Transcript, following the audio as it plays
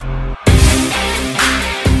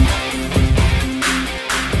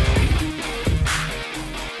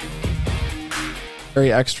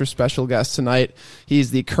Very extra special guest tonight.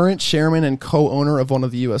 He's the current chairman and co-owner of one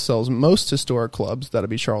of the USL's most historic clubs, that'll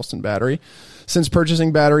be Charleston Battery. Since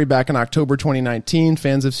purchasing Battery back in October 2019,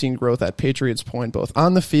 fans have seen growth at Patriots Point, both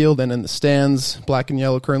on the field and in the stands. Black and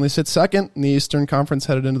Yellow currently sits second in the Eastern Conference,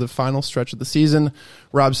 headed into the final stretch of the season.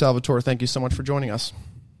 Rob Salvatore, thank you so much for joining us.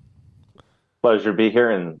 Pleasure to be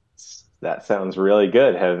here, and that sounds really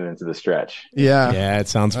good heading into the stretch. Yeah, it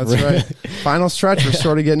sounds that's right. Final stretch, we're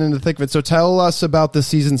sort of getting into the thick of it. So tell us about the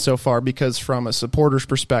season so far, because from a supporter's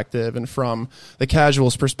perspective and from the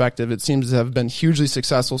casual's perspective, it seems to have been hugely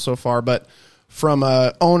successful so far. But from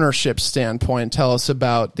a ownership standpoint, tell us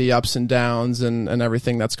about the ups and downs and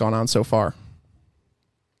everything that's gone on so far.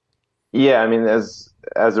 Yeah, I mean, as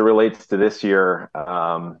it relates to this year,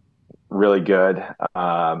 really good.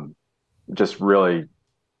 Just really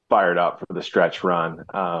fired up for the stretch run.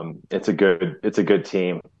 It's a good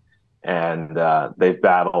team, and they've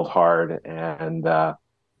battled hard, and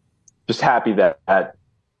just happy that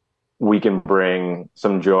we can bring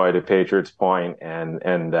some joy to Patriots Point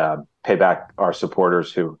and pay back our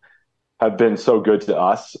supporters who have been so good to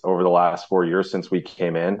us over the last 4 years since we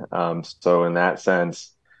came in. So in that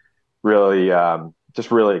sense, really just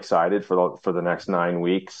really excited for the next 9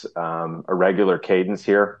 weeks. A regular cadence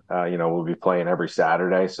here. We'll be playing every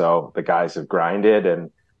Saturday, so the guys have grinded, and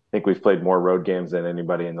I think we've played more road games than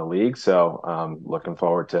anybody in the league. So looking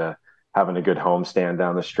forward to having a good homestand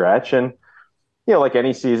down the stretch. And like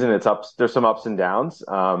any season, there's some ups and downs.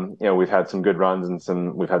 We've had some good runs,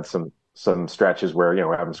 and we've had some stretches where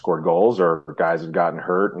we haven't scored goals or guys have gotten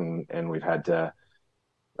hurt, and we've had to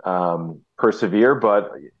persevere.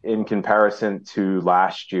 But in comparison to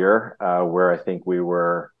last year, where I think we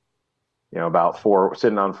were,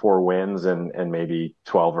 sitting on 4 wins and maybe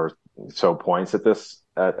 12 or so points at this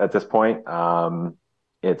point,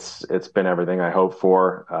 it's been everything I hoped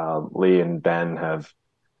for. Lee and Ben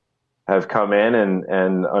have come in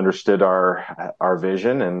and understood our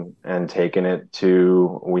vision and taken it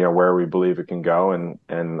to where we believe it can go, and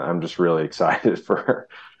I'm just really excited for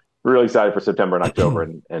September and October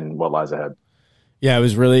and what lies ahead. Yeah,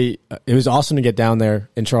 it was awesome to get down there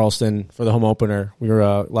in Charleston for the home opener. We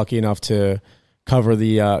were lucky enough to cover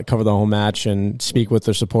the home match and speak with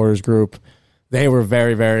the supporters group. They were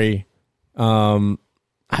very, very very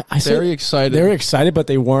excited. They were excited, but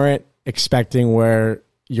they weren't expecting where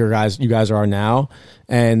you guys are now,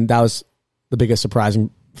 and that was the biggest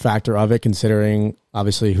surprising factor of it, considering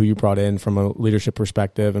obviously who you brought in from a leadership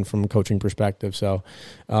perspective and from a coaching perspective. So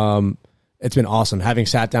it's been awesome having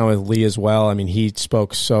sat down with Lee as well. I mean, he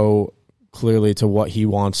spoke so clearly to what he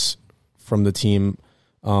wants from the team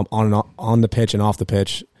on the pitch and off the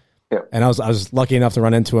pitch. Yeah. And I was lucky enough to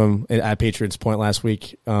run into him at Patriots Point last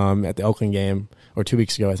week at the Oakland game, or 2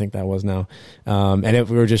 weeks ago, I think that was now.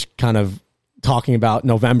 We were just kind of talking about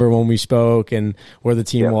November when we spoke and where the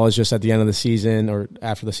team was just at the end of the season or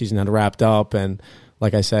after the season had wrapped up. And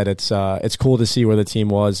like I said, it's cool to see where the team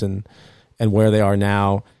was and where they are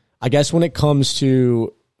now. I guess when it comes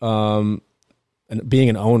to being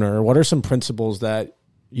an owner, what are some principles that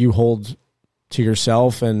you hold to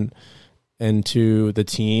yourself and to the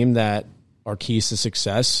team that are keys to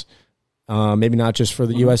success? Maybe not just for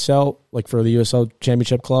the USL, like for the USL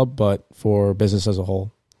Championship Club, but for business as a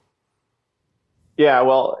whole. Yeah,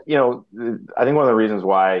 well, I think one of the reasons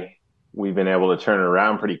why we've been able to turn it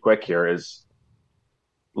around pretty quick here is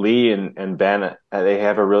Lee and Ben, they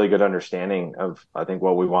have a really good understanding of, I think,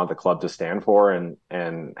 what we want the club to stand for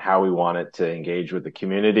and how we want it to engage with the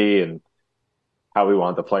community and how we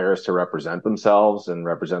want the players to represent themselves and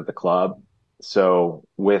represent the club. So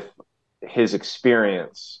with his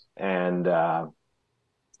experience and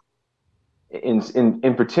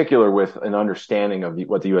in particular with an understanding of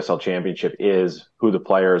what the USL Championship is, who the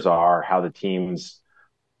players are, how the teams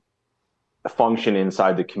function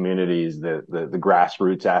inside the communities, the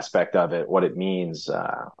grassroots aspect of it, what it means,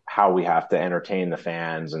 how we have to entertain the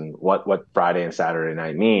fans, and what Friday and Saturday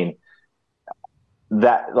night mean.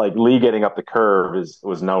 That, like, Lee getting up the curve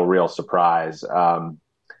was no real surprise.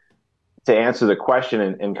 To answer the question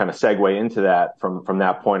and kind of segue into that from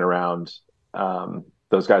that point around,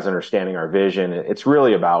 those guys understanding our vision, it's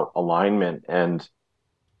really about alignment. And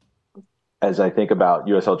as I think about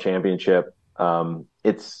USL Championship,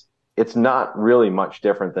 it's not really much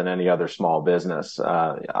different than any other small business.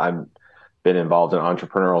 I've been involved in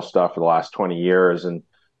entrepreneurial stuff for the last 20 years, and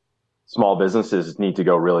small businesses need to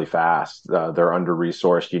go really fast. They're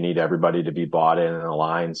under-resourced. You need everybody to be bought in and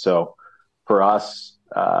aligned. So for us,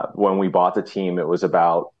 when we bought the team, it was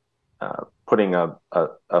about putting a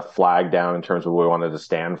flag down in terms of what we wanted to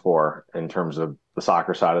stand for in terms of the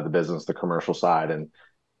soccer side of the business, the commercial side, and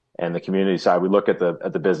and the community side. We look at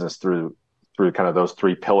the business through kind of those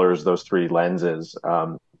three pillars, those three lenses,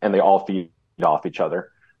 and they all feed off each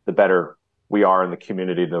other. The better we are in the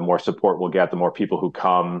community, the more support we'll get, the more people who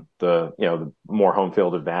come, the more home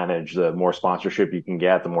field advantage, the more sponsorship you can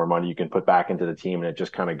get, the more money you can put back into the team, and it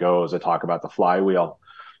just kind of goes. I talk about the flywheel.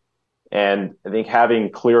 And I think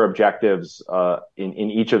having clear objectives in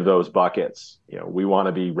each of those buckets, we want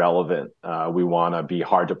to be relevant. We want to be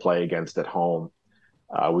hard to play against at home.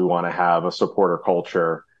 We want to have a supporter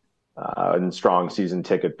culture and strong season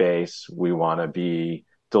ticket base. We want to be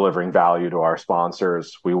delivering value to our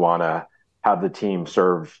sponsors. We want to have the team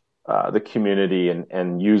serve the community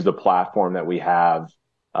and use the platform that we have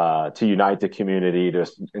to unite the community, to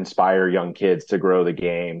inspire young kids to grow the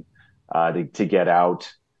game, to get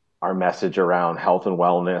out our message around health and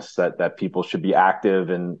wellness, that people should be active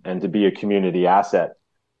and to be a community asset.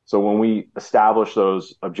 So when we establish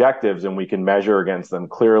those objectives and we can measure against them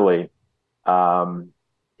clearly,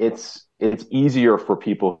 it's easier for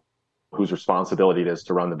people whose responsibility it is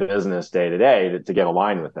to run the business day to day to get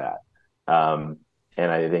aligned with that. And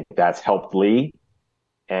I think that's helped Lee,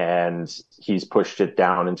 and he's pushed it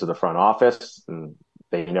down into the front office, and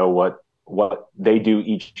they know what they do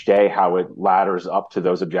each day, how it ladders up to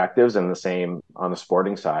those objectives, and the same on the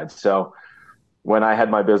sporting side. So when I had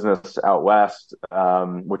my business out west,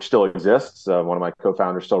 which still exists, one of my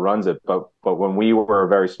co-founders still runs it, but when we were a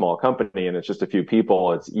very small company and it's just a few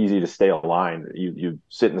people, it's easy to stay aligned. You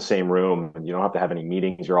sit in the same room and you don't have to have any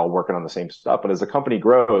meetings. You're all working on the same stuff. But as the company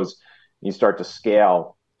grows, you start to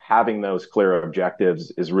scale, having those clear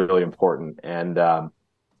objectives is really important. And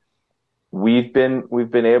we've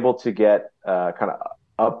been able to get kind of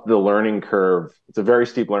up the learning curve. It's a very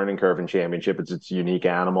steep learning curve in championship. It's a unique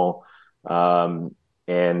animal.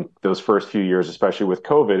 And those first few years, especially with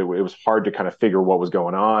COVID, it was hard to kind of figure what was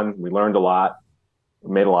going on. We learned a lot,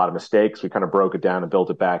 we made a lot of mistakes. We kind of broke it down and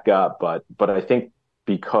built it back up. But I think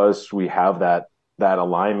because we have that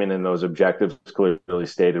alignment and those objectives clearly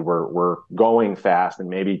stated, we're going fast. And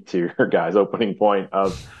maybe to your guys' opening point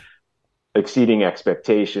of exceeding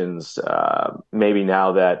expectations, maybe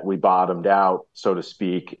now that we bottomed out, so to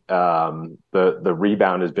speak, the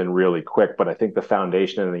rebound has been really quick, but I think the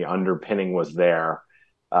foundation and the underpinning was there.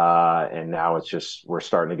 And now it's just, we're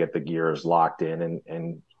starting to get the gears locked in,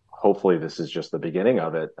 and hopefully this is just the beginning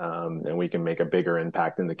of it. And we can make a bigger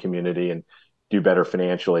impact in the community and do better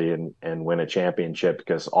financially and win a championship,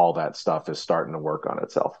 because all that stuff is starting to work on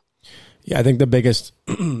itself. Yeah, I think the biggest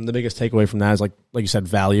takeaway from that is like you said,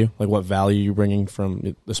 value. Like what value you're bringing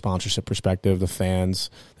from the sponsorship perspective, the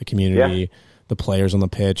fans, the community, the players on the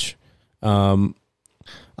pitch.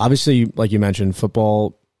 Obviously, like you mentioned,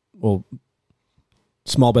 football. Well,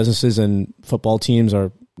 small businesses and football teams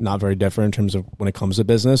are not very different in terms of when it comes to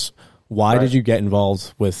business. Why did you get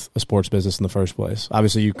involved with a sports business in the first place?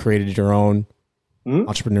 Obviously, you created your own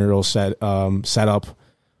entrepreneurial setup.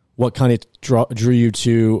 What kind of drew you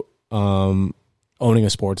to owning a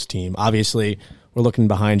sports team? Obviously, we're looking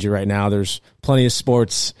behind you right now. There's plenty of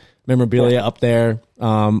sports memorabilia up there.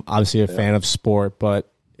 Obviously, a fan of sport,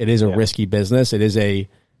 but it is a risky business. It is it's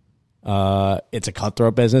a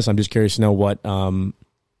cutthroat business. I'm just curious to know what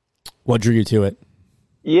drew you to it.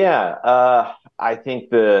 Yeah, I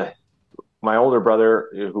think my older brother,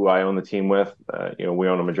 who I own the team with, we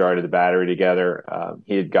own a majority of the Battery together.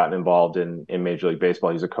 He had gotten involved in Major League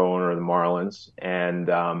Baseball. He's a co-owner of the Marlins, and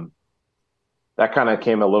that kind of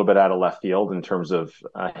came a little bit out of left field in terms of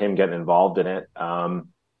him getting involved in it.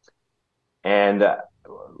 And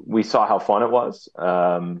we saw how fun it was,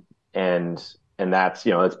 and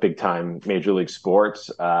that's big time Major League sports.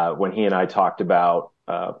 When he and I talked about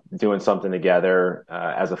doing something together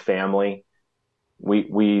as a family,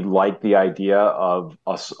 we liked the idea of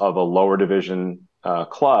a lower division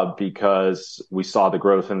club, because we saw the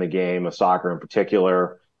growth in the game of soccer in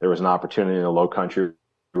particular. There was an opportunity in the Low Country,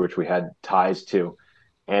 which we had ties to.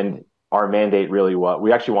 And our mandate really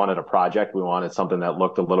we actually wanted a project. We wanted something that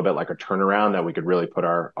looked a little bit like a turnaround that we could really put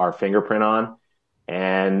our fingerprint on.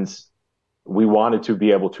 And we wanted to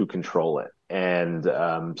be able to control it. And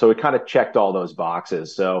so it kind of checked all those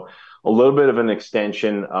boxes. So a little bit of an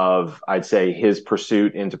extension of, I'd say, his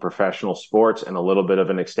pursuit into professional sports, and a little bit of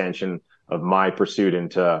an extension of my pursuit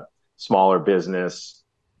into smaller business,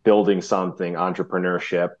 building something,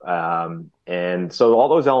 entrepreneurship. And so all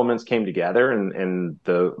those elements came together, and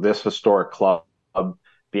this historic club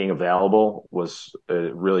being available was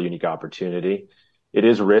a really unique opportunity. It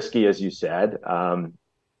is risky, as you said.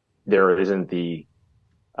 There isn't the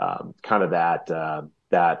kind of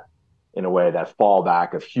that in a way, that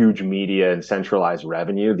fallback of huge media and centralized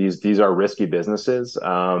revenue. These are risky businesses.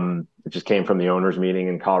 It just came from the owners meeting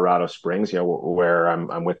in Colorado Springs, where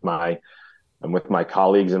I'm with my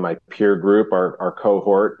colleagues in my peer group, our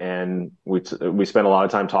cohort, and we spend a lot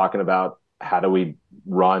of time talking about how do we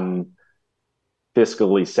run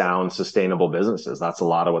fiscally sound, sustainable businesses. That's a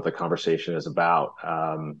lot of what the conversation is about.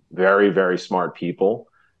 Very, very smart people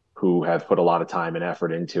who have put a lot of time and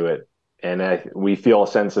effort into it. And we feel a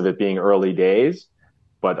sense of it being early days,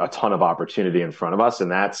 but a ton of opportunity in front of us.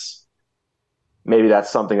 And that's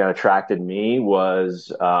something that attracted me,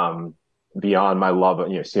 was beyond my love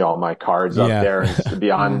of, see all my cards up there, and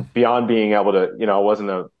beyond being able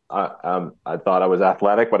to, I thought I was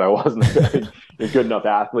athletic, but I wasn't a good enough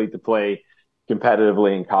athlete to play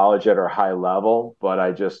competitively in college at a high level. But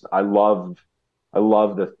I love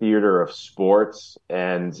the theater of sports,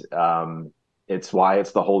 and it's why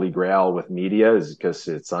it's the holy grail with media, is because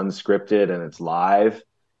it's unscripted and it's live,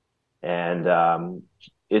 and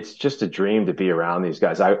it's just a dream to be around these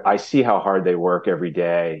guys. I see how hard they work every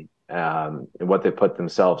day, and what they put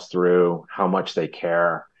themselves through, how much they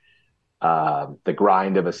care, the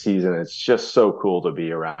grind of a season. It's just so cool to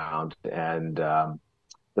be around, and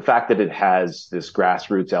the fact that it has this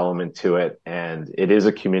grassroots element to it, and it is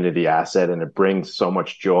a community asset, and it brings so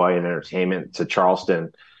much joy and entertainment to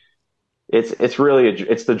Charleston. It's really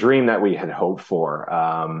it's the dream that we had hoped for.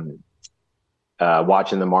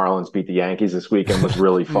 Watching the Marlins beat the Yankees this weekend was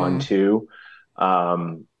really fun too.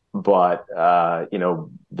 But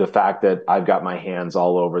the fact that I've got my hands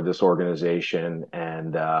all over this organization,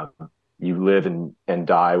 and you live and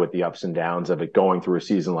die with the ups and downs of it, going through a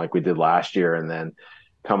season like we did last year and then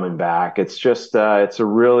coming back. It's just it's a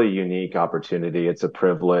really unique opportunity. It's a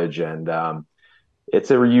privilege, and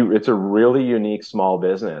it's a really unique small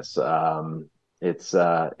business. It's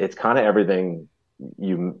kind of everything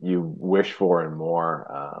you wish for and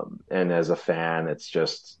more. And as a fan, it's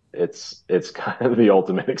kind of the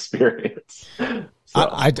ultimate experience. So.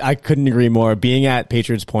 I couldn't agree more. Being at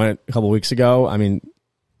Patriots Point a couple of weeks ago, I mean,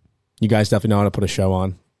 you guys definitely know how to put a show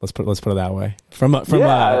on. Let's put it that way.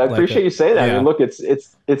 I appreciate you saying that. Yeah. I mean, look,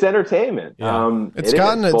 it's entertainment. Yeah.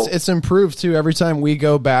 It's improved too. Every time we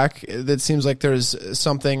go back, it seems like there's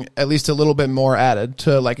something at least a little bit more added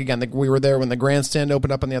to. Like again, we were there when the grandstand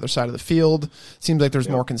opened up on the other side of the field. It seems like there's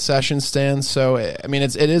more concession stands. So I mean,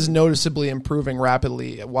 it is noticeably improving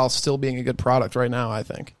rapidly while still being a good product right now, I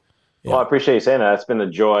think. Well, I appreciate you saying that. It's been the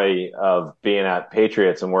joy of being at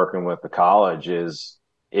Patriots and working with the college.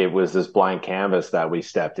 It was this blank canvas that we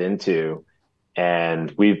stepped into, and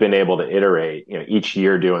we've been able to iterate, each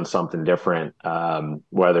year doing something different,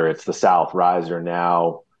 whether it's the South Riser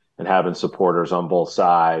now and having supporters on both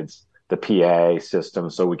sides, the PA system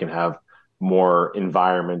so we can have more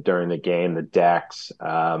environment during the game, the decks.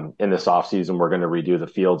 In this offseason, we're going to redo the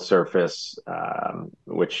field surface,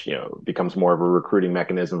 which becomes more of a recruiting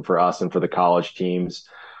mechanism for us and for the college teams.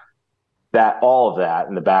 All of that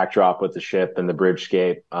and the backdrop with the ship and the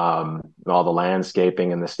bridgescape, all the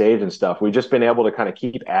landscaping and the stage and stuff, we've just been able to kind of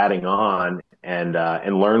keep adding on and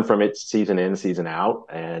learn from it season in, season out,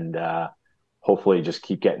 and hopefully just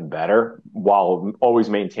keep getting better while always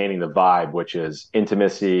maintaining the vibe, which is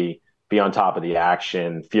intimacy, be on top of the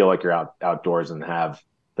action, feel like you're outdoors, and have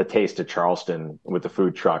the taste of Charleston with the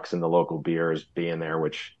food trucks and the local beers being there,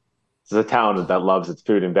 which is a town that loves its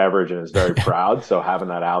food and beverage and is very proud. So having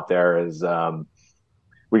that out there is,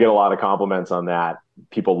 we get a lot of compliments on that.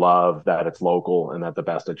 People love that it's local and that the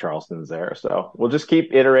best of Charleston's there. So we'll just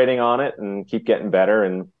keep iterating on it and keep getting better.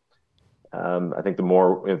 And I think the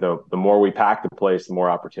more we pack the place, the more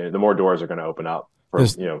opportunity, the more doors are going to open up. I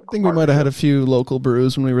think we might have had a few local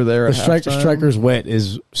brews when we were there. The Striker's Wit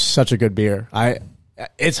is such a good beer.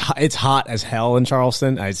 It's hot as hell in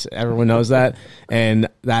Charleston. Everyone knows that, and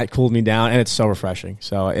that cooled me down, and it's so refreshing.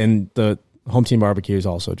 So, and the home team barbecue is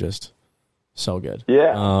also just so good.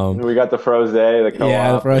 Yeah, we got the Froze Day, the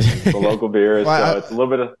co-op, the local beers. Well, so it's a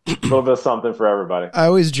little bit of something for everybody. I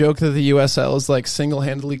always joke that the USL is like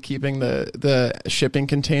single-handedly keeping the shipping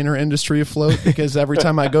container industry afloat, because every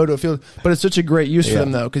time I go to a field, but it's such a great use for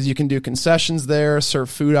them though, because you can do concessions there, serve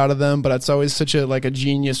food out of them, but it's always such a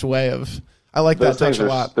genius way of. I like that touch a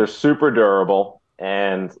lot. They're super durable,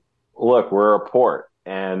 and look, we're a port,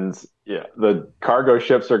 and the cargo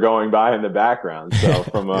ships are going by in the background. So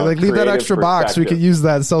from a leave that extra box, we could use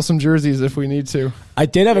that and sell some jerseys if we need to. I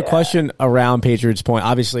did have a question around Patriots Point.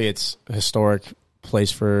 Obviously, it's a historic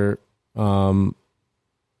place for the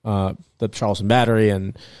Charleston Battery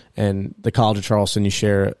and the College of Charleston. You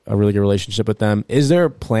share a really good relationship with them. Is there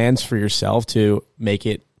plans for yourself to make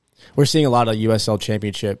it? We're seeing a lot of USL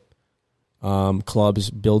Championship clubs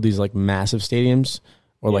build these like massive stadiums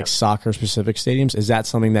or like soccer specific stadiums. Is that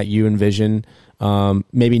something that you envision?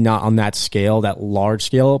 Maybe not on that scale, that large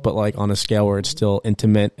scale, but like on a scale where it's still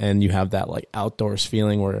intimate and you have that like outdoors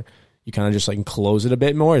feeling where you kind of just like enclose it a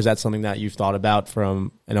bit more. Is that something that you've thought about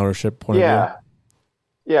from an ownership point of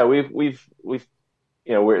view? Yeah, we've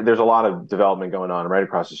there's a lot of development going on right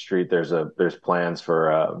across the street. There's plans for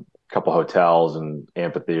a couple hotels and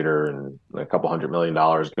amphitheater and a couple $100 million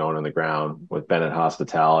going in the ground with Bennett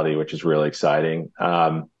Hospitality, which is really exciting. We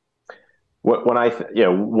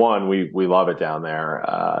love it down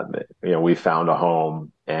there. We found a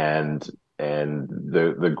home and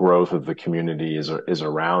the growth of the community is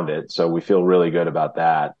around it. So we feel really good about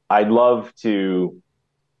that. I'd love to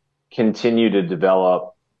continue to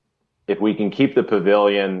develop, if we can keep the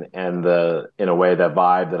pavilion and in a way, that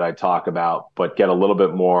vibe that I talk about, but get a little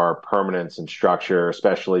bit more permanence and structure,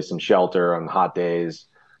 especially some shelter on hot days,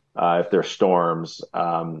 if there's storms.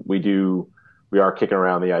 We are kicking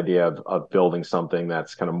around the idea of building something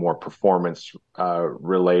that's kind of more performance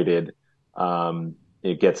related.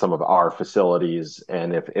 You get some of our facilities,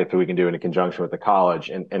 and if we can do it in conjunction with the college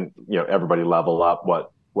and everybody level up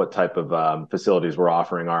what type of facilities we're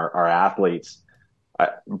offering our athletes.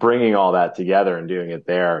 Bringing all that together and doing it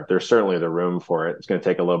there's certainly the room for it. It's going to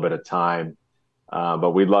take a little bit of time,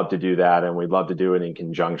 but we'd love to do that, and we'd love to do it in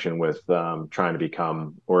conjunction with trying to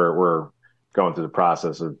become. We're going through the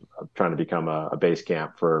process of trying to become a base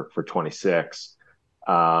camp for 26,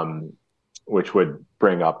 which would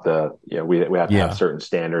bring up we have to have certain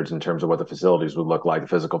standards in terms of what the facilities would look like, the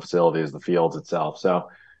physical facilities, the fields itself. So.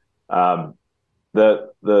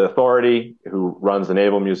 The authority who runs the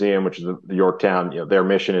Naval Museum, which is the Yorktown, their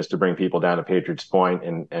mission is to bring people down to Patriots Point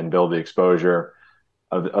and build the exposure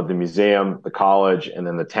of the museum, the college, and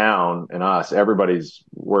then the town and us. Everybody's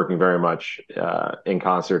working very much in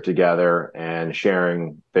concert together and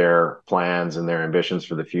sharing their plans and their ambitions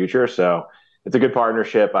for the future. So it's a good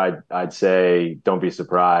partnership. I'd say don't be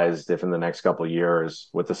surprised if in the next couple of years,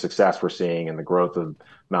 with the success we're seeing and the growth of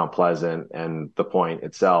Mount Pleasant and the Point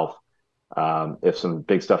itself, if some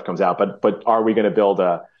big stuff comes out, but are we going to build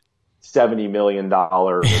a $70 million,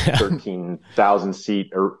 13,000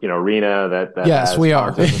 seat, arena that yes, we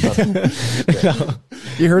are.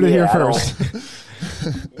 You heard it here first.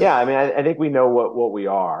 Yeah. I mean, I think we know what we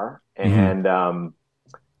are, and, some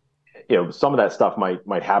of that stuff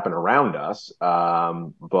might happen around us.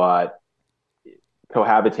 But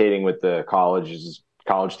cohabitating with the college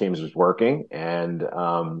teams is working, and we're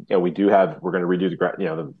going to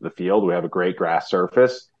redo the field. We have a great grass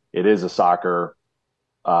surface. It is a soccer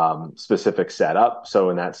specific setup, so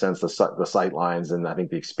in that sense, the sight lines and I think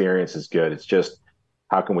the experience is good. It's just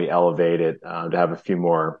how can we elevate it to have a few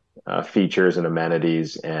more features and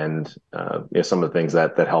amenities and some of the things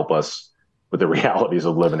that help us with the realities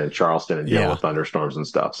of living in Charleston and dealing with thunderstorms and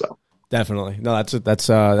stuff. So definitely, no,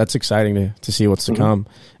 that's exciting to see what's to come.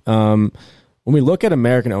 When we look at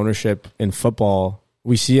American ownership in football,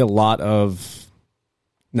 we see a lot of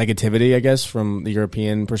negativity, I guess, from the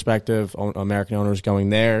European perspective, American owners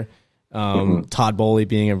going there. Todd Bowley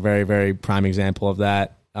being a very, very prime example of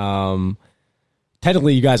that.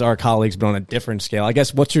 Technically, you guys are colleagues, but on a different scale. I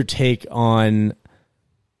guess, what's your take on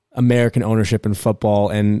American ownership in football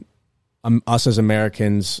and us as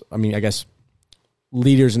Americans? I mean, I guess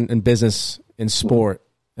leaders in business, in sport,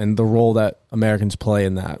 and the role that Americans play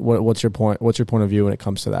in that. What's your point? What's your point of view when it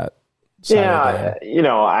comes to that?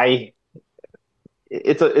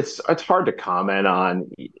 It's hard to comment on.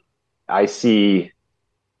 I see,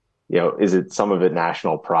 is it some of it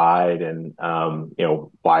national pride and,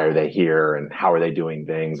 why are they here and how are they doing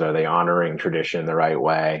things? Are they honoring tradition the right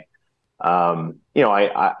way?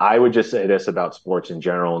 I would just say this about sports in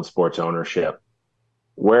general and sports ownership.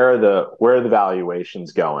 Where are the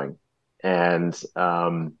valuations going? And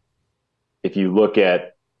if you look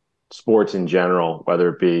at sports in general, whether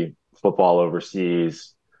it be football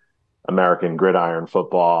overseas, American gridiron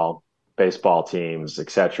football, baseball teams,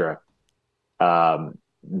 etc., there's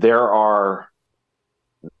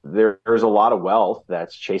a lot of wealth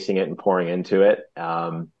that's chasing it and pouring into it.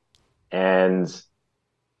 And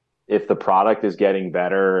if the product is getting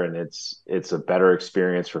better and it's a better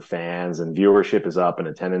experience for fans and viewership is up and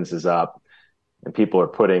attendance is up, and people are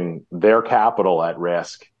putting their capital at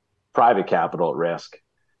risk, private capital at risk,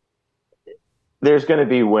 there's going to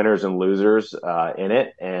be winners and losers in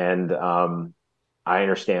it. And I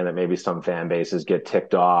understand that maybe some fan bases get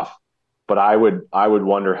ticked off, but I would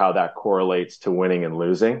wonder how that correlates to winning and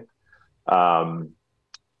losing. I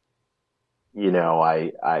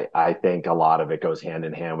think a lot of it goes hand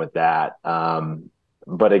in hand with that.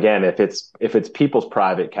 But again, if it's people's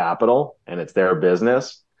private capital and it's their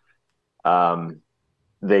business,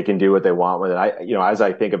 they can do what they want with it. As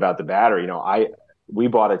I think about the Battery, we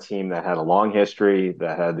bought a team that had a long history,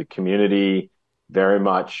 that had the community very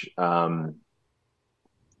much,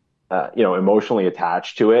 emotionally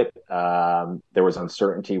attached to it. There was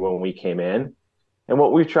uncertainty when we came in, and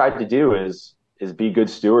what we've tried to do is be good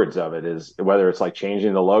stewards of it. Is whether it's like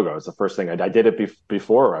changing the logo. It's the first thing I did it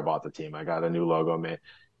before I bought the team. I got a new logo made.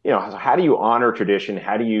 How do you honor tradition?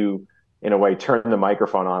 How do you, in a way, turn the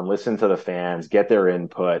microphone on, listen to the fans, get their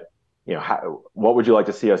input? What would you like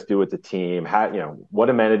to see us do with the team? What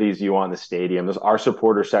amenities do you want in the stadium? Our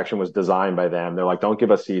supporter section was designed by them. They're like, don't give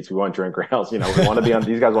us seats. We want drink rails. We want to be on,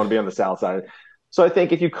 these guys want to be on the south side. So I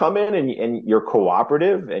think if you come in and you're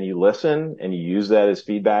cooperative and you listen and you use that as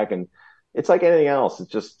feedback, and it's like anything else,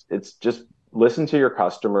 it's just listen to your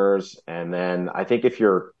customers. And then I think if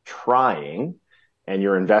you're trying and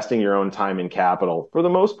you're investing your own time and capital, for the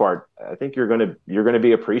most part, I think you're going to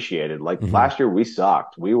be appreciated. Like last year, we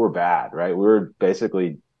sucked. We were bad, right? We were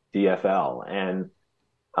basically DFL. And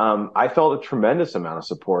I felt a tremendous amount of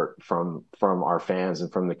support from our fans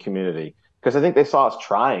and from the community, because I think they saw us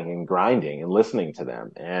trying and grinding and listening to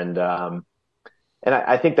them. And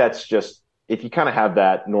I think that's just, if you kind of have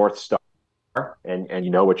that North Star and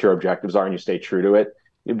you know what your objectives are and you stay true to it,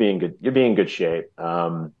 you'll be in good shape.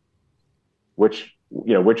 Which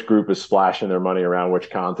group is splashing their money around which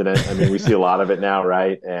continent? I mean, we see a lot of it now,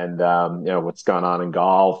 right? And what's gone on in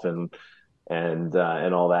golf and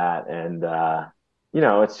all that, and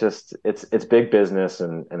it's big business,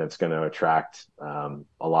 and it's going to attract a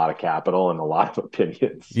lot of capital and a lot of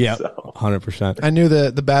opinions. Yeah, 100%. I knew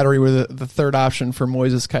the Battery were the third option for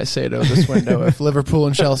Moises Caicedo this window if Liverpool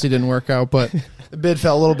and Chelsea didn't work out, but the bid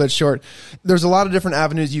fell a little bit short. There's a lot of different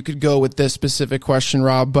avenues you could go with this specific question,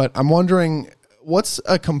 Rob, but I'm wondering, what's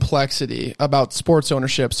a complexity about sports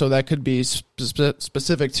ownership? So that could be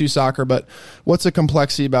specific to soccer, but what's a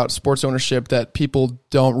complexity about sports ownership that people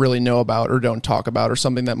don't really know about or don't talk about, or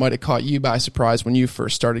something that might have caught you by surprise when you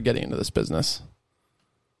first started getting into this business?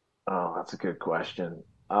 Oh, that's a good question.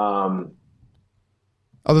 Other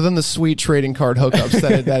than the sweet trading card hookups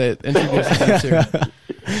that it introduces you to.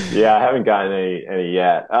 Yeah, I haven't gotten any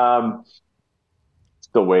yet.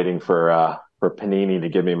 Still waiting for Panini to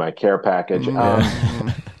give me my care package.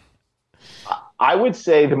 I would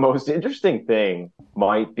say the most interesting thing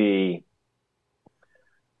might be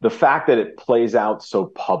the fact that it plays out so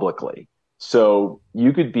publicly. So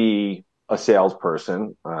you could be a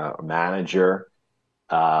salesperson, a manager,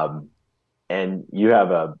 and you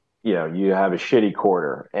have a shitty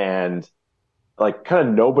quarter, and like kind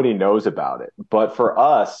of nobody knows about it. But for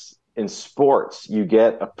us, in sports, you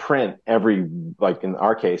get a print every, like in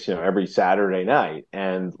our case, every Saturday night.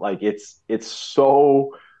 And like, it's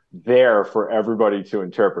so there for everybody to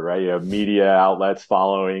interpret, right? You have media outlets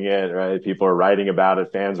following it, right? People are writing about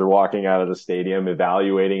it. Fans are walking out of the stadium,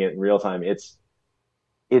 evaluating it in real time. It's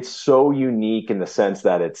so unique in the sense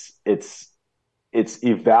that it's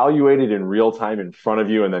evaluated in real time in front of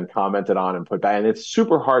you and then commented on and put back. And it's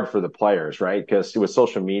super hard for the players, right? Because with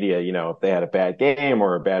social media, if they had a bad game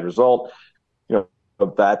or a bad result,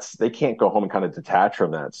 they can't go home and kind of detach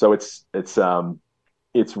from that. So it's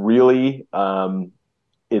really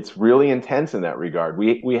intense in that regard.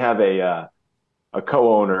 We have a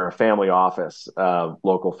co-owner, a family office,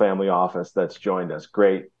 local family office that's joined us.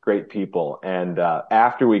 Great people. And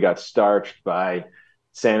after we got starched by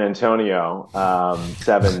San Antonio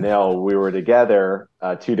 7-0, we were together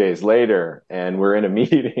 2 days later, and we're in a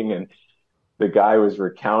meeting, and the guy was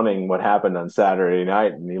recounting what happened on Saturday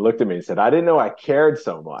night, and he looked at me and said, "I didn't know I cared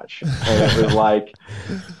so much." And it was like,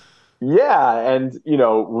 yeah. And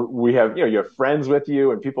we have you have friends with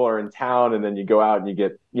you, and people are in town, and then you go out and you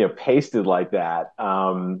get pasted like that,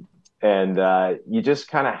 and you just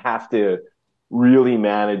kind of have to really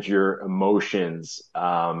manage your emotions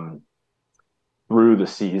through the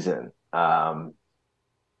season.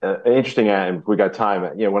 Interesting, and we got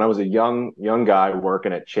time. When I was a young guy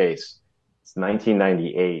working at Chase, it's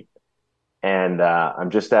 1998, and I'm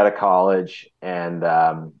just out of college, and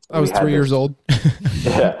I was 3 years old.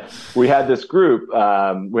 Yeah, we had this group.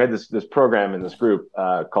 We had this program in this group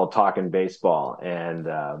called Talkin' Baseball, and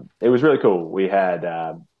it was really cool. We had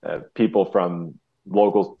people from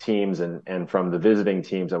local teams and from the visiting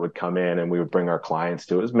teams that would come in, and we would bring our clients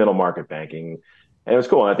to it. It was middle market banking. And it was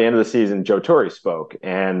cool. And at the end of the season, Joe Torre spoke,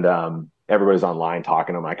 and everybody's online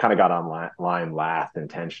talking to him. I kind of got online, laughed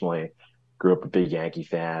intentionally, grew up a big Yankee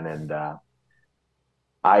fan. And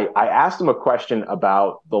I asked him a question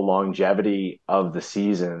about the longevity of the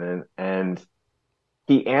season, and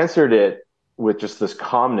he answered it with just this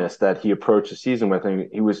calmness that he approached the season with. And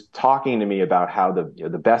he was talking to me about how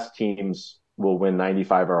the best teams will win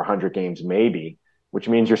 95 or 100 games maybe, which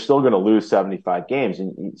means you're still going to lose 75 games.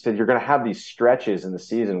 And he said you're going to have these stretches in the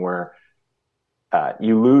season where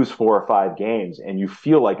you lose 4 or 5 games and you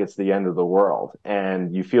feel like it's the end of the world,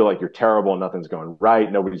 and you feel like you're terrible, nothing's going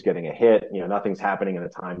right, nobody's getting a hit, nothing's happening in a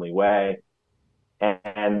timely way.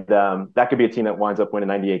 And that could be a team that winds up winning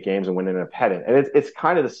 98 games and winning a pennant. And it's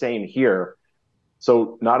kind of the same here.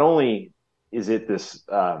 So not only is it this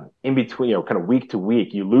in between, kind of week to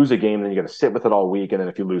week, you lose a game, then you got to sit with it all week. And then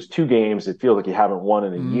if you lose 2 games, it feels like you haven't won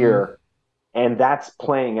in a year. And that's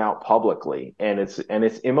playing out publicly, and it's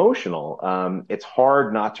emotional. It's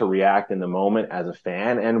hard not to react in the moment as a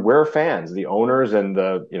fan, and we're fans, the owners and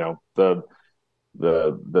the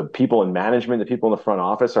people in management, the people in the front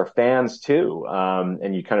office are fans too.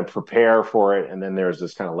 And you kind of prepare for it, and then there's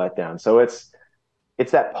this kind of letdown. So it's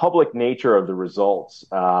that public nature of the results,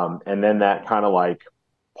 and then that kind of like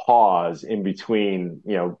pause in between.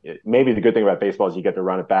 Maybe the good thing about baseball is you get to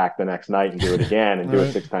run it back the next night and do it again and do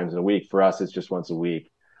it 6 times in a week. For us, it's just once a week.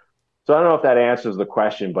 So I don't know if that answers the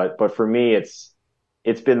question, but for me, it's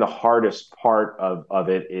been the hardest part of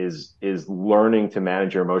it is learning to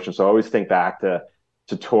manage your emotions. So I always think back to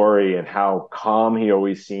Torrey and how calm he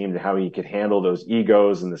always seemed, and how he could handle those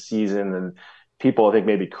egos in the season. And people, I think,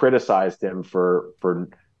 maybe criticized him for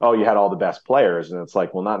oh, you had all the best players. And it's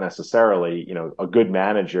like, well, not necessarily. A good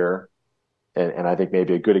manager, and I think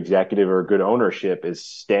maybe a good executive or a good ownership is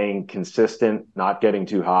staying consistent, not getting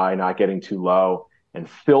too high, not getting too low, and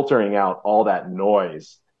filtering out all that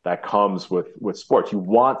noise that comes with sports. You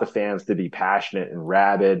want the fans to be passionate and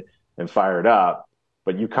rabid and fired up,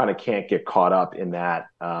 but you kind of can't get caught up in that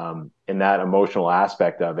emotional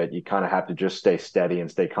aspect of it. You kind of have to just stay steady and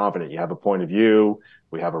stay confident. You have a point of view.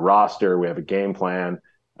 We have a roster. We have a game plan.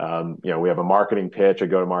 We have a marketing pitch, a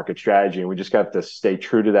go-to-market strategy, and we just got to stay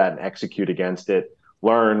true to that and execute against it,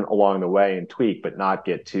 learn along the way and tweak, but not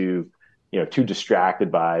get too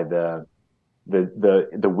distracted by the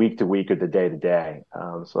week to week or the day to day.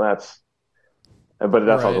 So that's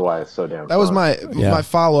also why it's so damn that fun. was my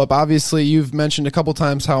follow-up. Obviously, you've mentioned a couple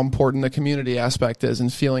times how important the community aspect is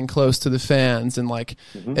and feeling close to the fans, and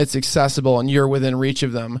it's accessible and you're within reach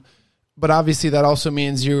of them. But obviously that also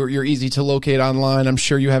means you're easy to locate online. I'm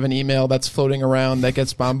sure you have an email that's floating around that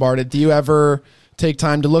gets bombarded. Do you ever take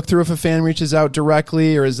time to look through if a fan reaches out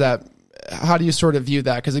directly, or how do you sort of view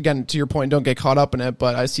that? Because again, to your point, don't get caught up in it,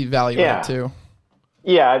 but I see value in it too.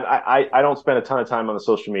 Yeah, I don't spend a ton of time on the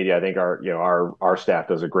social media. I think our staff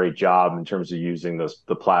does a great job in terms of using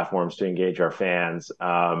the platforms to engage our fans.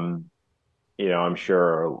 I'm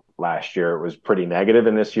sure last year it was pretty negative,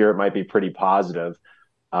 and this year it might be pretty positive.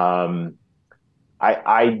 I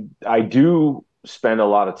do spend a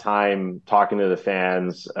lot of time talking to the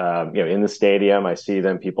fans, in the stadium. I see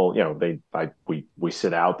them, people, we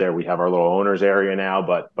sit out there. We have our little owners area now,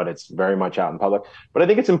 but it's very much out in public. But I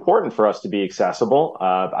think it's important for us to be accessible.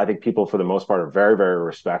 I think people, for the most part, are very, very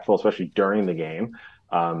respectful, especially during the game.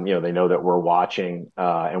 They know that we're watching,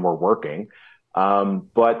 and we're working.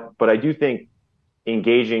 But I do think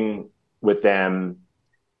engaging with them,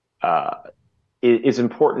 is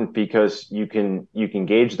important, because you can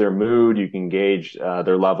gauge their mood, you can gauge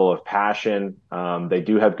their level of passion. They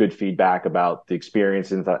do have good feedback about the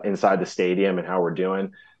experience inside the stadium and how we're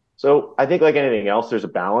doing. So I think, like anything else, there's a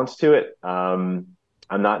balance to it. I'm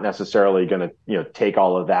not necessarily going to take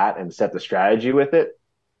all of that and set the strategy with it,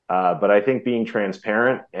 but I think being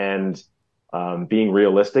transparent and being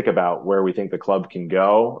realistic about where we think the club can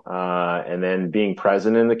go, and then being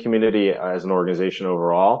present in the community as an organization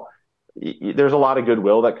overall. There's a lot of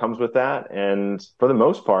goodwill that comes with that. And for the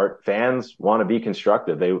most part, fans want to be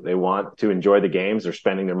constructive. They want to enjoy the games. They're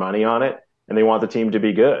spending their money on it, and they want the team to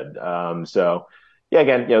be good. So yeah,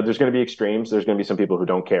 again, there's going to be extremes. There's going to be some people who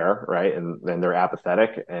don't care, right? And then they're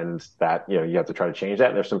apathetic, and that, you have to try to change that.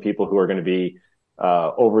 And there's some people who are going to be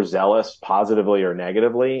overzealous, positively or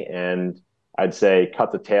negatively. And I'd say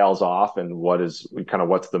cut the tails off, and what's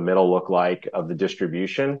the middle look like of the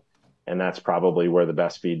distribution. And that's probably where the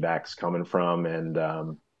best feedback's coming from.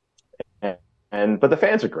 But the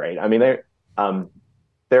fans are great. I mean,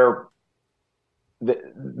 they're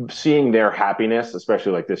seeing their happiness,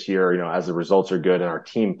 especially like this year, as the results are good and our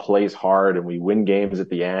team plays hard and we win games at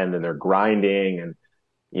the end, and they're grinding,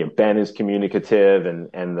 and Ben is communicative,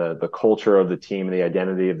 and the culture of the team and the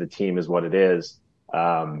identity of the team is what it is.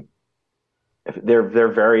 They're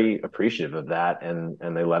very appreciative of that,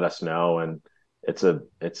 and they let us know, and it's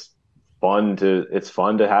fun to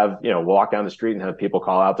have, walk down the street and have people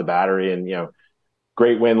call out the Battery and,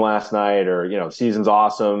 great win last night, or season's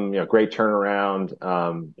awesome, great turnaround,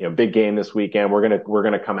 big game this weekend. We're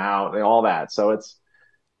gonna come out and all that. So it's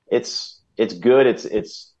good.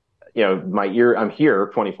 It's my ear. I'm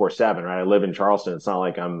here 24/7, right? I live in Charleston. It's not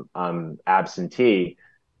like I'm absentee,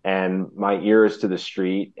 and my ear is to the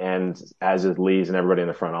street, and as is Lee's and everybody in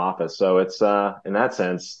the front office. So it's in that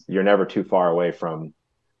sense, you're never too far away from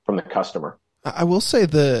the customer. I will say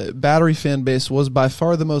the Battery fan base was by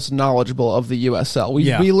far the most knowledgeable of the USL.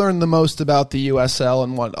 We learned the most about the USL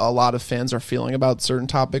and what a lot of fans are feeling about certain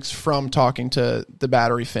topics from talking to the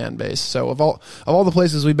Battery fan base. So of all the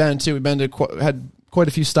places we've been to, had quite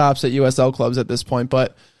a few stops at USL clubs at this point,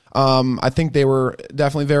 but I think they were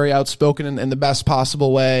definitely very outspoken in the best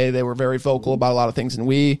possible way. They were very vocal about a lot of things, and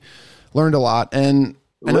we learned a lot. And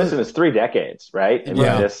listen, it's 3 decades, right? I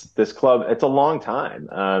mean, this club, it's a long time.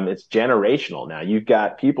 It's generational now. You've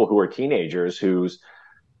got people who are teenagers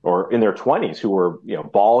or in their 20s who were,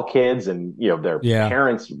 ball kids, and, their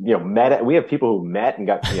parents, met. We have people who met and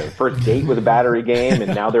got, first date with a Battery game,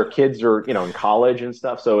 and now their kids are, in college and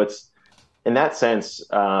stuff. So it's, in that sense,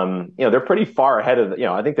 they're pretty far ahead of,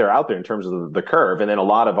 I think they're out there in terms of the curve. And then a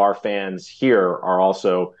lot of our fans here are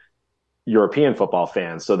also European football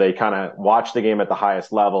fans, so they kind of watch the game at the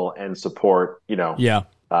highest level and support,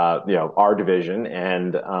 our division,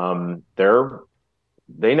 and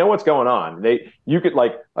they know what's going on. I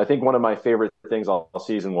think one of my favorite things all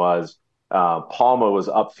season was Palma was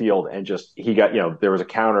upfield and he got, there was a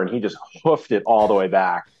counter and he just hoofed it all the way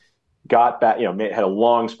back, got back, had a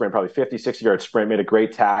long sprint, probably 50, 60-yard sprint, made a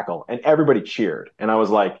great tackle, and everybody cheered. And I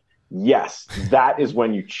was like, yes, that is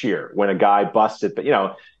when you cheer, when a guy busts it. But,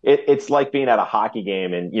 it's like being at a hockey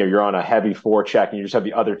game and, you're on a heavy forecheck and you just have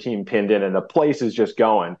the other team pinned in and the place is just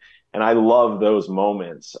going. And I love those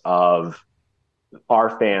moments of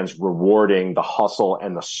our fans rewarding the hustle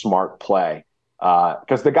and the smart play,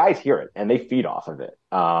 because the guys hear it and they feed off of it.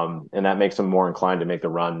 And that makes them more inclined to make the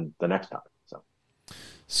run the next time.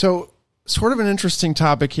 So sort of an interesting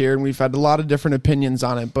topic here, and we've had a lot of different opinions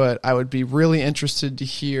on it, but I would be really interested to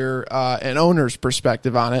hear an owner's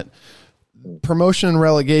perspective on it. Promotion and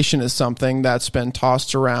relegation is something that's been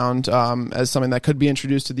tossed around as something that could be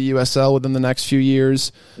introduced to the USL within the next few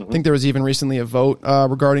years. Mm-hmm. I think there was even recently a vote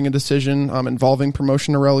regarding a decision involving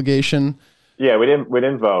promotion or relegation. Yeah, we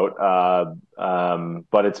didn't vote,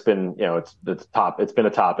 but it's been it's been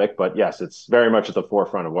a topic. But yes, it's very much at the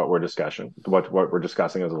forefront of what we're discussing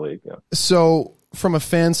as a league. Yeah. So, from a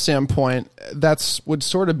fan standpoint, would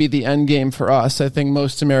sort of be the end game for us. I think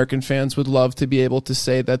most American fans would love to be able to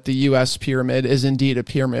say that the U.S. pyramid is indeed a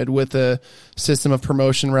pyramid with a system of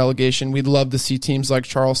promotion relegation. We'd love to see teams like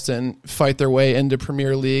Charleston fight their way into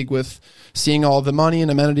Premier League with seeing all the money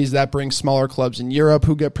and amenities that brings smaller clubs in Europe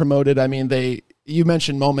who get promoted. I mean, you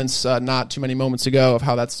mentioned moments not too many moments ago of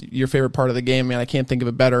how that's your favorite part of the game. Man, I can't think of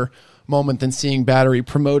a better moment than seeing Battery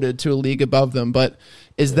promoted to a league above them. But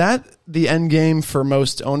is that the end game for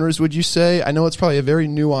most owners, would you say? I know it's probably a very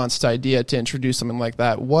nuanced idea to introduce something like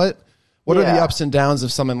that. What are the ups and downs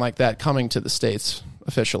of something like that coming to the States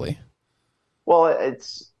officially? Well,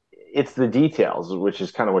 it's the details, which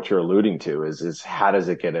is kind of what you're alluding to, is how does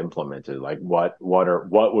it get implemented? Like what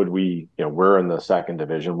would we, we're in the second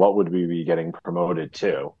division. What would we be getting promoted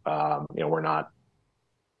to?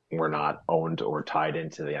 We're not owned or tied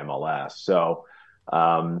into the MLS. So,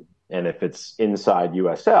 and if it's inside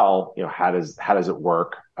USL, how does it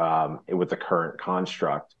work with the current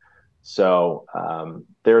construct? So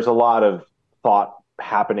there's a lot of thought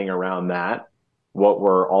happening around that. What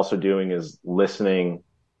we're also doing is listening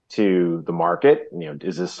to the market.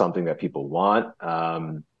 Is this something that people want?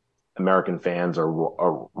 American fans are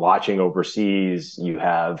watching overseas. You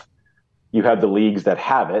have the leagues that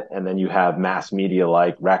have it, and then you have mass media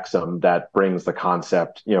like Wrexham that brings the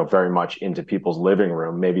concept, very much into people's living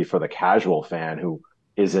room, maybe for the casual fan who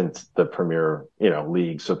isn't the Premier,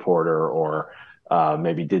 league supporter, or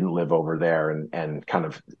maybe didn't live over there and kind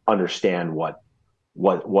of understand what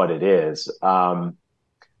it is.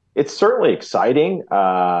 It's certainly exciting.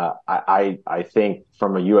 I think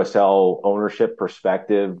from a USL ownership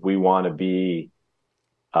perspective, we want to be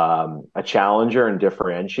a challenger and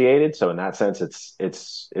differentiated. So in that sense,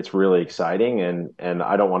 it's really exciting, and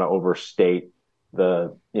I don't want to overstate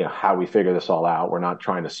how we figure this all out. We're not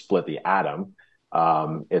trying to split the atom.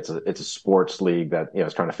 It's a sports league that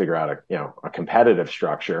is trying to figure out a competitive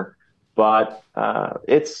structure, but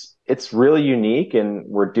it's really unique, and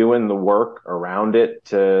we're doing the work around it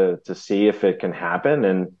to see if it can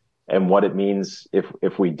happen and what it means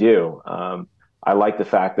if we do. I like the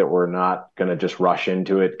fact that we're not going to just rush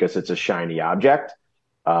into it because it's a shiny object,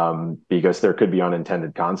 because there could be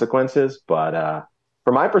unintended consequences. But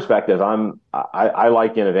from my perspective, I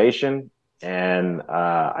like innovation, and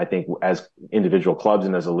I think as individual clubs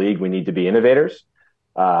and as a league, we need to be innovators,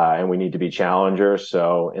 and we need to be challengers.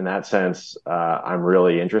 So in that sense, I'm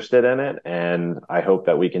really interested in it, and I hope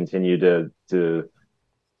that we continue to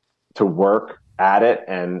work at it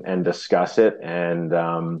and discuss it. And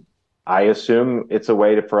I assume it's a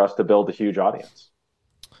way for us to build a huge audience.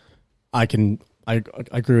 I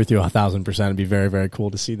agree with you 1,000%. It'd be very, very cool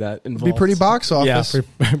to see that involved. Be pretty box office.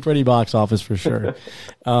 Yeah, pretty box office for sure.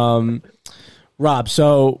 Rob,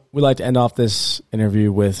 so we'd like to end off this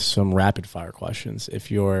interview with some rapid fire questions. If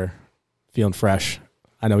you're feeling fresh,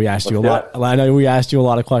 I know we asked you a lot. I know we asked you a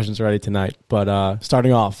lot of questions already tonight, but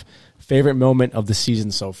starting off, favorite moment of the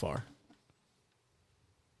season so far?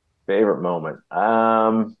 Favorite moment,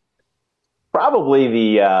 probably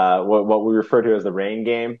the what we refer to as the rain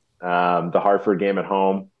game. The Hartford game at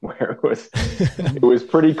home, where it was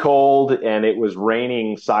pretty cold and it was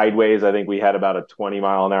raining sideways. I think we had about a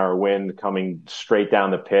 20-mile-an-hour wind coming straight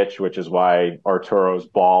down the pitch, which is why Arturo's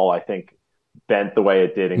ball, I think, bent the way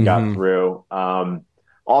it did and got through.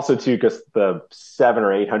 Also, too, because the 700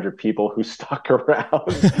 or 800 people who stuck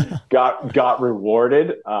around got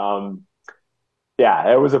rewarded. Yeah,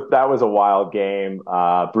 that was a wild game.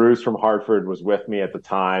 Bruce from Hartford was with me at the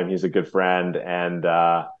time. He's a good friend, and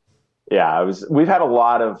yeah, we've had a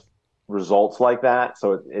lot of results like that,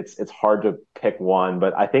 so it's hard to pick one.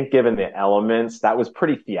 But I think given the elements, that was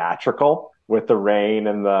pretty theatrical with the rain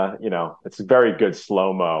and it's a very good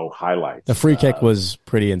slow-mo highlights. The free kick was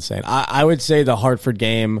pretty insane. I would say the Hartford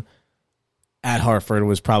game at Hartford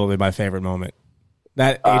was probably my favorite moment.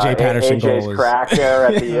 That AJ Patterson goal was cracker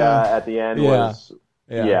at the end was.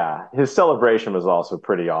 Yeah, his celebration was also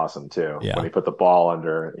pretty awesome too. Yeah. When he put the ball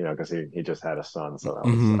under, because he just had a son, so that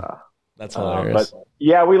was that's hilarious. But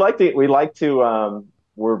yeah, we like to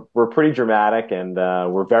we're pretty dramatic, and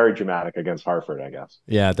we're very dramatic against Hartford, I guess.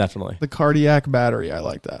 Yeah, definitely. The cardiac battery, I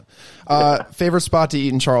like that. Favorite spot to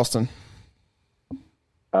eat in Charleston?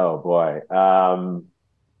 Oh boy.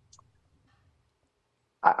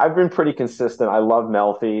 I've been pretty consistent. I love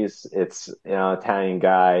Melfi's. It's Italian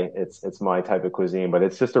guy. It's my type of cuisine, but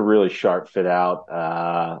it's just a really sharp fit out.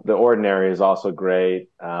 The Ordinary is also great.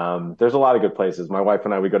 There's a lot of good places. My wife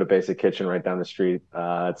and I, we go to Basic Kitchen right down the street.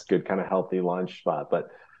 It's good, kind of healthy lunch spot, but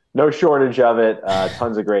no shortage of it.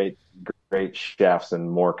 Tons of great chefs and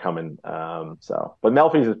more coming. But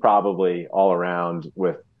Melfi's is probably all around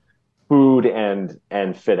with food and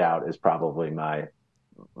fit out is probably my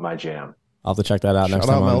jam. I'll have to check that out next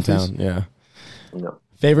time I'm in town. Yeah. No.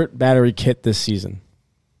 Favorite battery kit this season?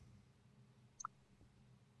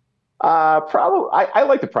 Probably. I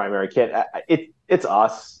like the primary kit. It's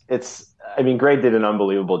us. Greg did an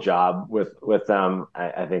unbelievable job with them.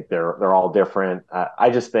 I think they're all different. I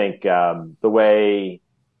just think the way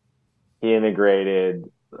he integrated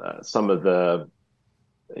some of the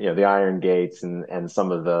the iron gates and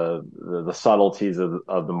some of the subtleties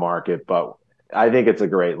of the market, but I think it's a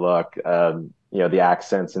great look. The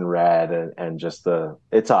accents in red and just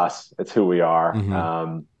it's us. It's who we are.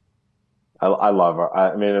 Mm-hmm. I love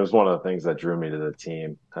it was one of the things that drew me to the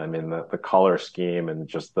team. The color scheme and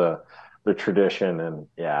just the tradition, and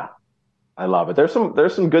yeah, I love it. There's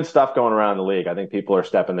some good stuff going around the league. I think people are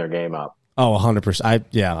stepping their game up. Oh,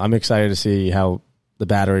 100%. I'm excited to see how the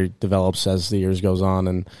battery develops as the years goes on,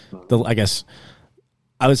 and I guess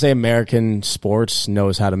I would say American sports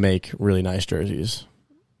knows how to make really nice jerseys,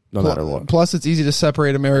 no matter what. Plus, it's easy to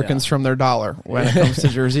separate Americans from their dollar when it comes to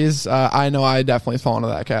jerseys. I know I definitely fall into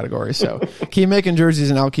that category. So keep making jerseys,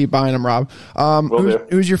 and I'll keep buying them, Rob.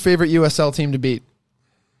 Who's your favorite USL team to beat?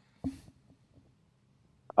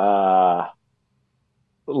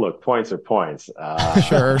 Look, points are points.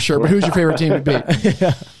 Sure. But who's your favorite team to beat?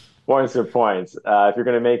 Points are points. If you're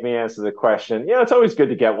going to make me answer the question, it's always good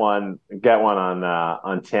to get one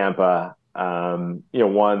on Tampa.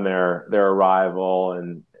 One, their arrival,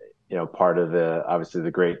 and part of obviously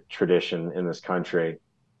the great tradition in this country,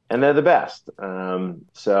 and they're the best.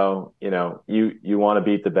 So you want to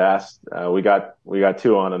beat the best. We got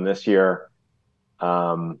two on them this year.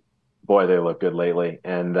 Boy, they look good lately,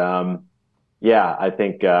 and I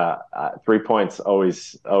think 3 points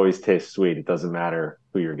always tastes sweet. It doesn't matter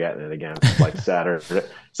who you're getting it against. Like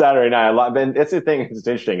Saturday night. And it's the thing that's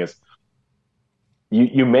interesting is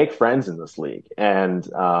you make friends in this league, and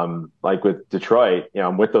like with Detroit,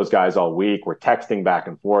 I'm with those guys all week. We're texting back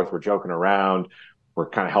and forth. We're joking around. We're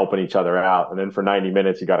kind of helping each other out. And then for 90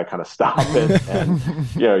 minutes, you got to kind of stop it, and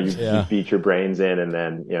you beat your brains in, and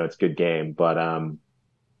then it's a good game. But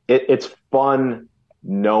it's fun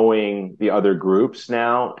knowing the other groups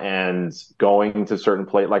now and going to certain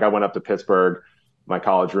places. Like I went up to Pittsburgh my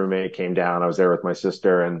college roommate came down. I was there with my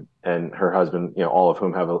sister and her husband, all of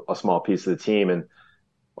whom have a small piece of the team. And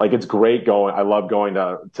like, it's great going. I love going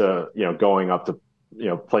to going up to,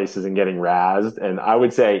 places and getting razzed. And I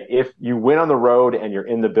would say if you win on the road and you're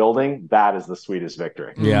in the building, that is the sweetest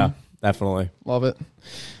victory. Yeah, definitely. Love it.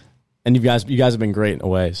 And you guys have been great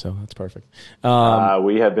away, so that's perfect.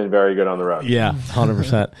 We have been very good on the road. Yeah,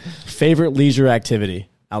 100%. Favorite leisure activity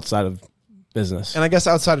outside of business? And I guess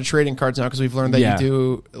outside of trading cards now, because we've learned that you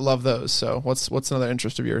do love those. So what's another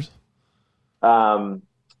interest of yours?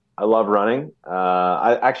 I love running.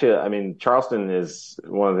 Charleston is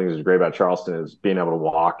one of the things that's great about Charleston is being able to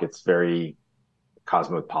walk. It's very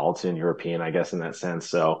cosmopolitan, European, I guess, in that sense.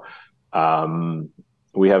 So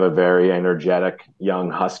we have a very energetic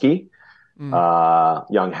young husky,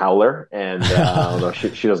 young howler, and although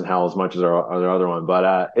she doesn't howl as much as our other one,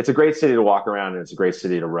 but it's a great city to walk around and it's a great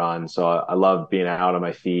city to run. So I love being out on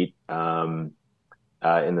my feet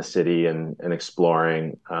in the city and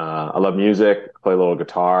exploring. I love music, play a little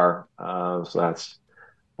guitar. So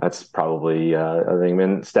that's probably a thing.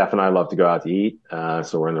 And Steph and I love to go out to eat.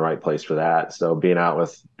 So we're in the right place for that. So being out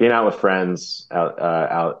with friends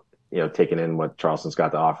out, taking in what Charleston's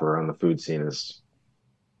got to offer on the food scene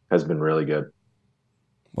has been really good.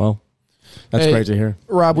 Well, that's great to hear.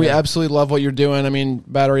 Rob, we absolutely love what you're doing. I mean,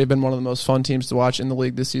 Battery have been one of the most fun teams to watch in the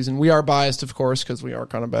league this season. We are biased, of course, because we are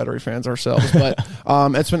kind of Battery fans ourselves, but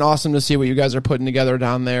it's been awesome to see what you guys are putting together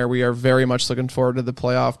down there. We are very much looking forward to the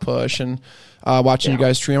playoff push and watching you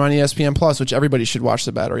guys stream on ESPN Plus, which everybody should watch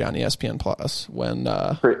the Battery on ESPN Plus when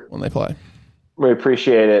they play. We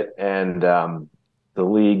appreciate it, and the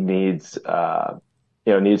league needs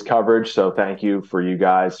coverage. So thank you for you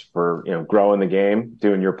guys for growing the game,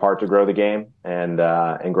 doing your part to grow the game and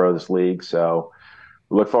grow this league. So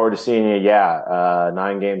we look forward to seeing you.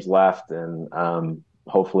 9 games left, and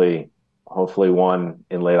hopefully one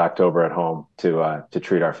in late October at home to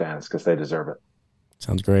treat our fans because they deserve it.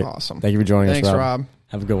 Sounds great. Awesome. Thank you for joining us, Rob. Rob.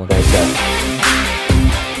 Have a good one. Thanks, guys.